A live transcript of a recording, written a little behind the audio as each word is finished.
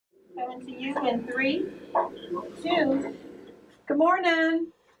Coming to you in 3, 2. Good morning.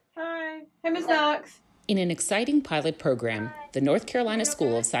 Hi. Hey, Ms. Knox. In an exciting pilot program, the North Carolina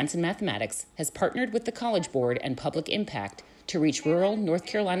School of Science and Mathematics has partnered with the College Board and Public Impact to reach rural North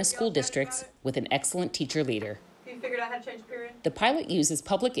Carolina school districts with an excellent teacher leader. You figured out how to change period? The pilot uses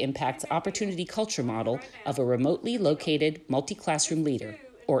Public Impact's opportunity culture model of a remotely located multi-classroom leader,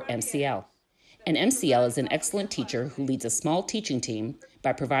 or MCL. An MCL is an excellent teacher who leads a small teaching team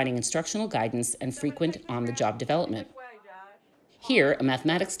by providing instructional guidance and frequent on-the-job development. Here, a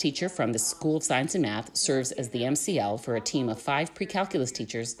mathematics teacher from the School of Science and Math serves as the MCL for a team of 5 pre-calculus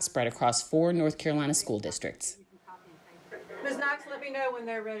teachers spread across 4 North Carolina school districts. Ms. Knox, let me know when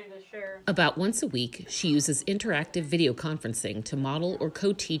they're ready to share. About once a week, she uses interactive video conferencing to model or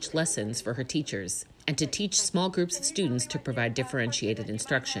co-teach lessons for her teachers and to teach small groups of students to provide differentiated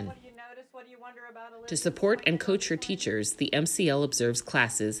instruction. To support and coach her teachers, the MCL observes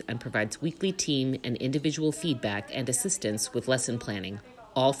classes and provides weekly team and individual feedback and assistance with lesson planning,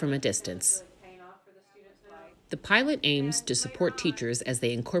 all from a distance. The pilot aims to support teachers as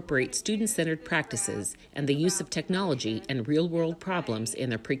they incorporate student-centered practices and the use of technology and real-world problems in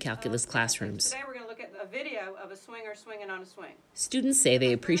their pre-calculus classrooms. Today we're going to look at a video of a swinger swinging on a swing. Students say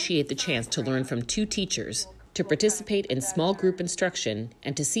they appreciate the chance to learn from 2 teachers, to participate in small group instruction,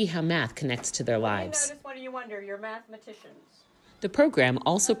 and to see how math connects to their lives. What do you wonder? You're mathematicians. The program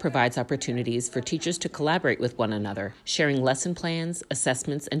also provides opportunities for teachers to collaborate with one another, sharing lesson plans,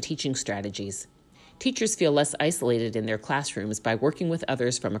 assessments, and teaching strategies. Teachers feel less isolated in their classrooms by working with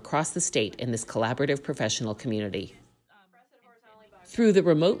others from across the state in this collaborative professional community. Through the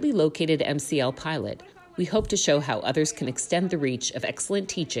remotely located MCL pilot, we hope to show how others can extend the reach of excellent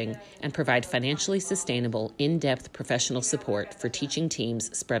teaching and provide financially sustainable, in-depth professional support for teaching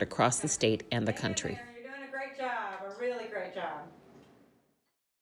teams spread across the state and the country.